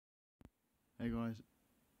Hey guys,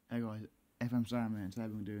 FM Sam here, and today we're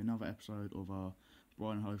going to do another episode of our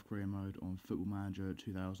Brighton and Hove career mode on Football Manager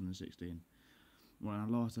 2016. Well, in our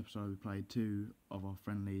last episode we played two of our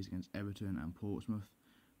friendlies against Everton and Portsmouth.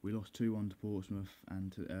 We lost 2-1 to Portsmouth,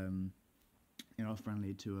 and in our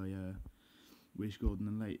friendly we scored in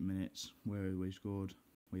the late minutes, where we scored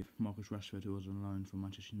with Marcus Rashford, who was on loan from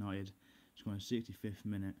Manchester United, scored in the 65th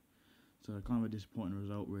minute. So kind of a disappointing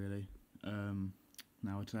result really.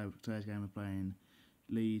 Now today's game we're playing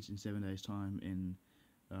Leeds in 7 days' time in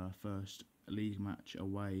first league match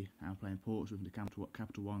away, and playing Portsmouth in the Capital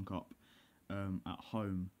One Cup at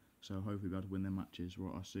home. So hopefully we'll be able to win their matches.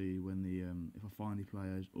 Right, I'll see when if I find the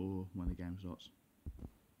players or when the game starts.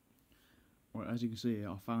 Right, as you can see here,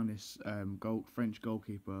 I found this French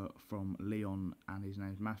goalkeeper from Lyon, and his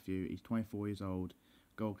name's Matthew. He's 24 years old,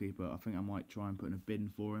 goalkeeper. I think I might try and put in a bid in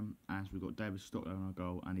for him, as we've got David Stockdale on our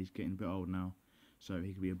goal, and he's getting a bit old now, so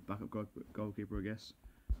he could be a backup goalkeeper, I guess.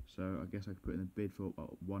 So I guess I could put in a bid for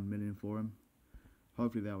about 1 million for him.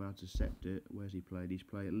 Hopefully they'll be able to accept it. Where's he played? He's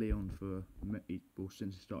played at Lyon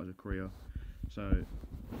since he started his career, so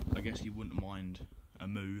I guess he wouldn't mind a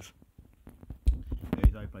move.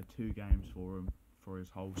 He's only played 2 games for him for his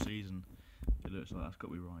whole season. It looks like that's got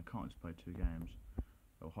to be right. He can't just play 2 games.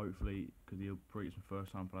 So hopefully, because he'll probably get some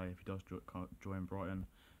first time play if he does join Brighton.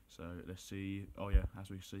 So let's see. Oh yeah, as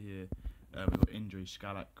we see here, we've got injury.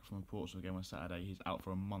 Scalak from the Portsmouth game on Saturday, he's out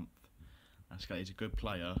for a month. And Scalak is a good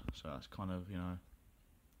player, so that's kind of,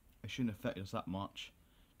 it shouldn't affect us that much.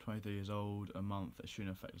 23 years old, a month, it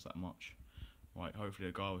shouldn't affect us that much. Right, hopefully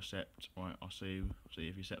the guy will accept. Right, I'll see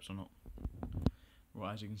if he accepts or not.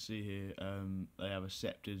 Right, as you can see here, they have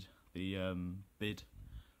accepted the bid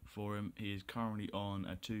for him. He is currently on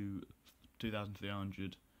a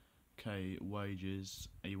 2,300k wages.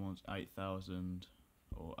 He wants 8,000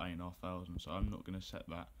 or 8,500. So I'm not going to set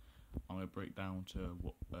that. I'm going to break down to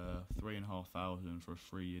 3,500 for a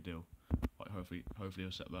 3-year deal. Right, hopefully he'll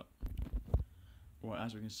accept that. Right,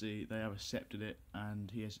 as we can see, they have accepted it,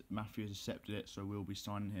 and Matthew has accepted it. So we'll be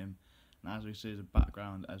signing him. And as we see as a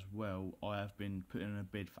background as well, I have been putting in a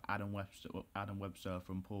bid for Adam Webster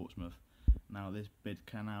from Portsmouth. Now this bid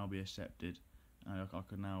can now be accepted, and I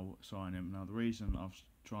can now sign him. Now the reason I'm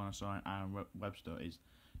trying to sign Adam Webster is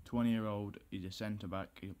 20-year-old, he's a centre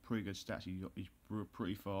back, he's got pretty good stats, he's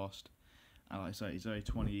pretty fast, and like I say, he's only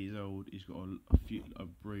 20 years old, he's got a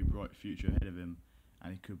very bright future ahead of him,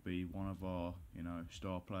 and he could be one of our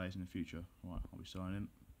star players in the future. Right, I'll be signing him.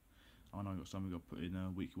 I know I've got something got to put in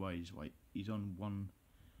a weekly wage. Like, he's on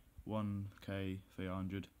 1k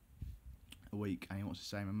 300 a week, and he wants the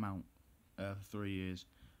same amount for 3 years.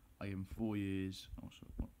 I give him 4 years, also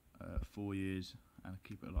 4 years, and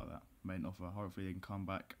keep it like that. Made an offer. Hopefully they can come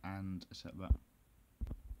back and accept that.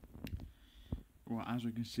 Right, as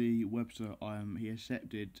we can see, Webster, he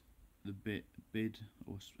accepted the bid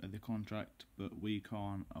or the contract, but we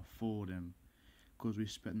can't afford him. Because we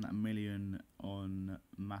spent that million on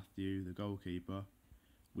Matthew, the goalkeeper,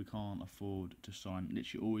 we can't afford to sign.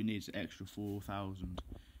 Literally, all we need is an extra 4,000.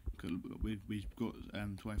 We've got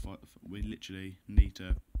 25. We literally need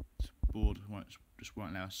to. Board just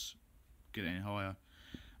won't let us get it any higher.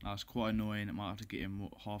 Now it's quite annoying. It might have to get him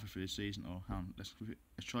halfway through the season. Or let's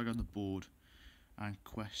try to go on the board and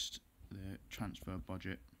request the transfer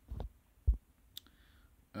budget.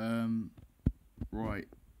 Right.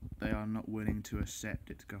 They are not willing to accept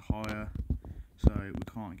it to go higher, so we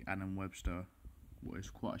can't get Adam Webster, what is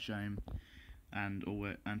quite a shame. And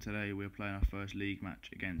today we're playing our first league match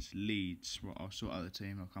against Leeds. Right, I'll sort out the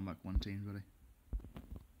team. I'll come back one team ready.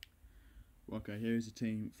 Okay, here's the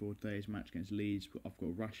team for today's match against Leeds. I've got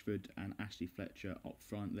Rashford and Ashley Fletcher up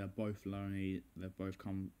front. They're both loanee. They've both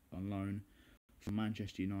come on loan from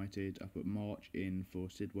Manchester United. I put March in for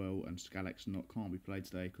Sidwell, and Scalak's can't be played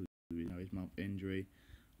today because his month injury.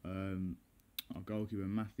 Our goalkeeper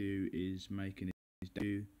Matthew is making his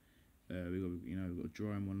debut. We've got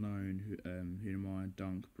Jerome on loan, Hunamai,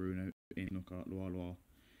 Dunk, Bruno, Knockout, Loa,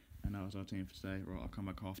 and that was our team for today. Right, I'll come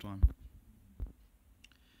back half time.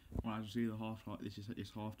 Right, as you see, this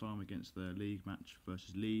is half time against the league match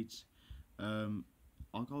versus Leeds.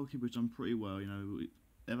 Our goalkeeper's done pretty well.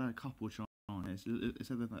 They've had a couple of chances. It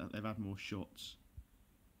said that they've had more shots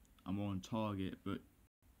and more on target, but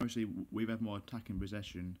mostly we've had more attacking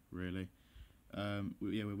possession, really.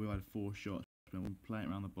 We've had 4 shots. We've been playing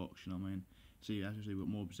around the box, you know what I mean? So as you see, we've got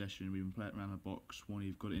more possession. We've been playing around the box. When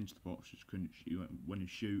you've got it into the box, when you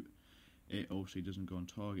shoot, it obviously doesn't go on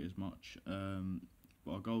target as much.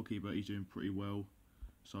 But our goalkeeper, he's doing pretty well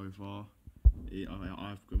so far.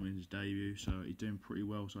 I've got him in his debut, so he's doing pretty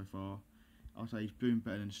well so far. I'll say he's doing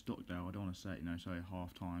better than Stockdale. I don't want to say say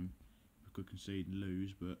half time, could concede and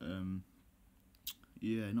lose, but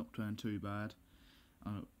yeah, not playing too bad.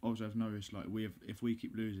 Obviously, I've noticed like if we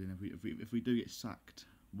keep losing, if we do get sacked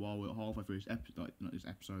while we're halfway through this episode, like not this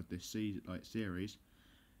episode, this season, like series,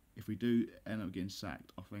 if we do end up getting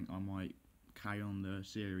sacked, I think I might carry on the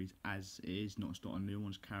series as it is, not start a new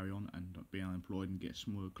one, just carry on and be unemployed and get a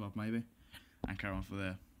smaller club maybe, and carry on for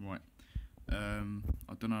there. Right. I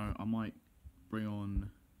don't know. I might bring on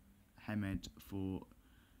Hamed for.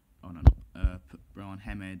 Oh no, bring on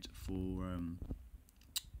Hamed for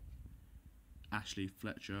Ashley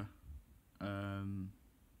Fletcher.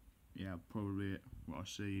 Yeah, probably what I'll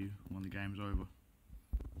see you when the game's over.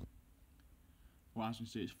 Well, as you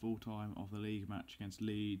can see, it's full time of the league match against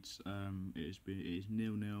Leeds. It is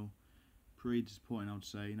 0-0. Pretty disappointing, I would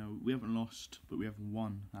say. You know, we haven't lost, but we haven't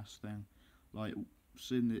won. That's the thing. Like,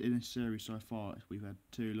 in this series so far, we've had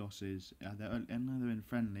 2 losses. I know they're in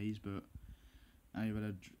friendlies, but only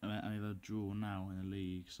had a draw now in the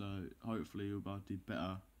league. So hopefully we'll be able to do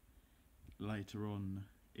better later on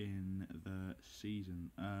in the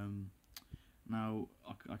season. Now,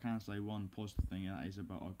 I can say one positive thing, and that is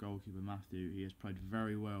about our goalkeeper Matthew. He has played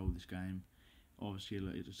very well this game. Obviously,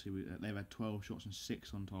 they've had 12 shots and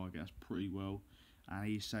 6 on target. That's pretty well, and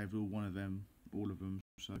he saved all of them.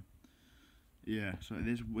 So, yeah. So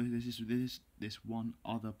there's this one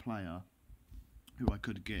other player who I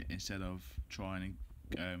could get instead of trying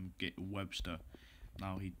and get Webster.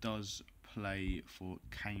 Now he does play for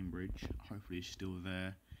Cambridge. Hopefully he's still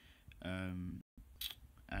there.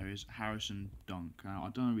 There is Harrison Dunk. Now, I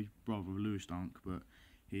don't know if he's brother of Lewis Dunk, but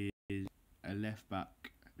he is a left back.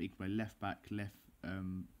 He can play left back,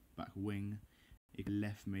 back wing. He can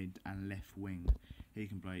left mid and left wing. He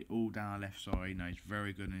can play all down the left side. You know, he's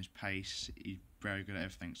very good in his pace. He's very good at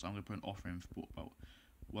everything. So I'm going to put an offer in for about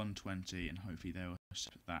 120, and hopefully they will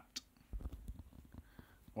accept that.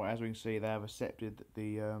 Well, as we can see, they have accepted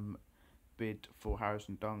the bid for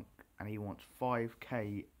Harrison Dunk, and he wants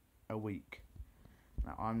 5k a week.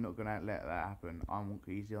 Now, I'm not going to let that happen.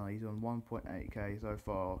 He's on 1.8k so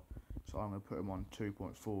far, so I'm going to put him on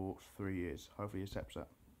 2.4 for 3 years. Hopefully he accepts that.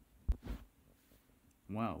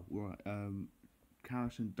 Wow, right.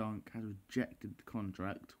 Harrison Dunk has rejected the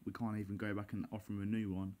contract. We can't even go back and offer him a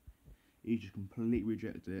new one. He just completely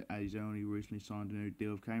rejected it, as he's only recently signed a new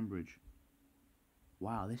deal with Cambridge.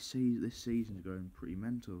 Wow, this season's going pretty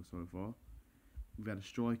mental so far. We've had a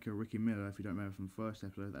striker, Ricky Miller, if you don't remember from the first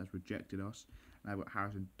episode, that's rejected us. Now we've got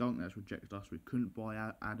Harrison Dunk that's rejected us. We couldn't buy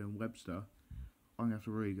Adam Webster. I'm going to have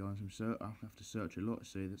to really go on some search. I'll have to search a lot to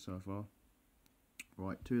see that so far.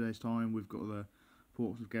 Right, 2 days time, we've got the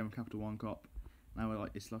Portsmouth game of Capital One Cup. Now we're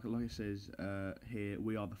like it says here,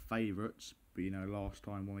 we are the favourites. But you know, last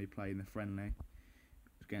time when we played in the friendly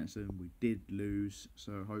against them, we did lose.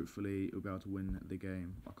 So hopefully we'll be able to win the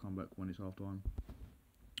game. I'll come back when it's half time.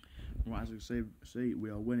 Right, as you can see, we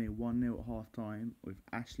are winning 1-0 at half time with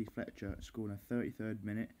Ashley Fletcher scoring a 33rd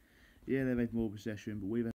minute. Yeah, they've had more possession, but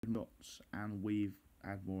we've had shots and we've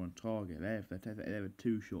had more on target. They've had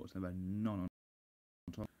 2 shots, they've had none on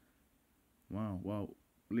target. Wow, well,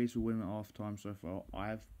 at least we're winning at half time so far. I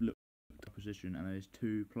have looked at the position, and there's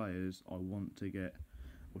 2 players I want to get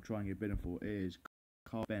or try and get bidding for. It is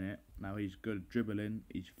Carl Bennett. Now he's good at dribbling,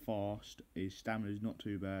 he's fast, his stamina is not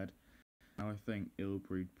too bad. I think it'll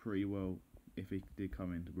be pretty well if he did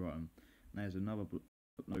come into Brighton. And there's another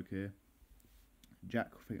bloke here,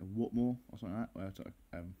 Jack, I think of Watmore or something like that.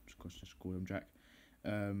 Just call him Jack.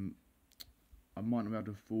 I might not be able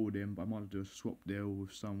to afford him, but I might do a swap deal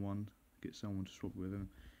with someone, get someone to swap with him.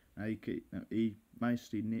 He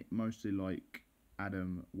mostly like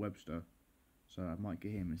Adam Webster, so I might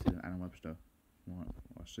get him instead of Adam Webster. Right,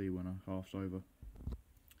 I'll see you when half's over.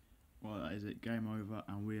 Right, that is it. Game over,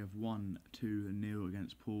 and we have won 2-0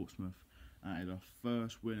 against Portsmouth. That is our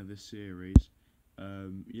first win of this series.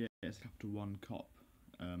 Yeah, it's a Capital One Cup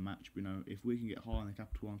match. But, you know, if we can get high in the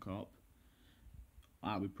Capital One Cup,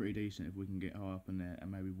 that'll be pretty decent. If we can get high up in there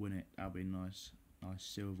and maybe win it, that'll be nice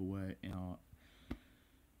silverware in our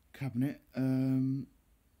cabinet.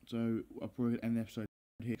 So I'll probably end the episode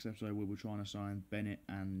here. Next episode we'll be trying to sign Bennett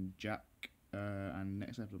and Jack. And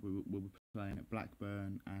next episode we'll be playing at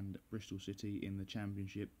Blackburn and Bristol City in the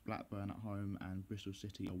Championship. Blackburn at home and Bristol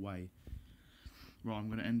City away. Right, I'm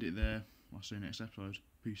going to end it there. I'll see you next episode.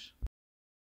 Peace.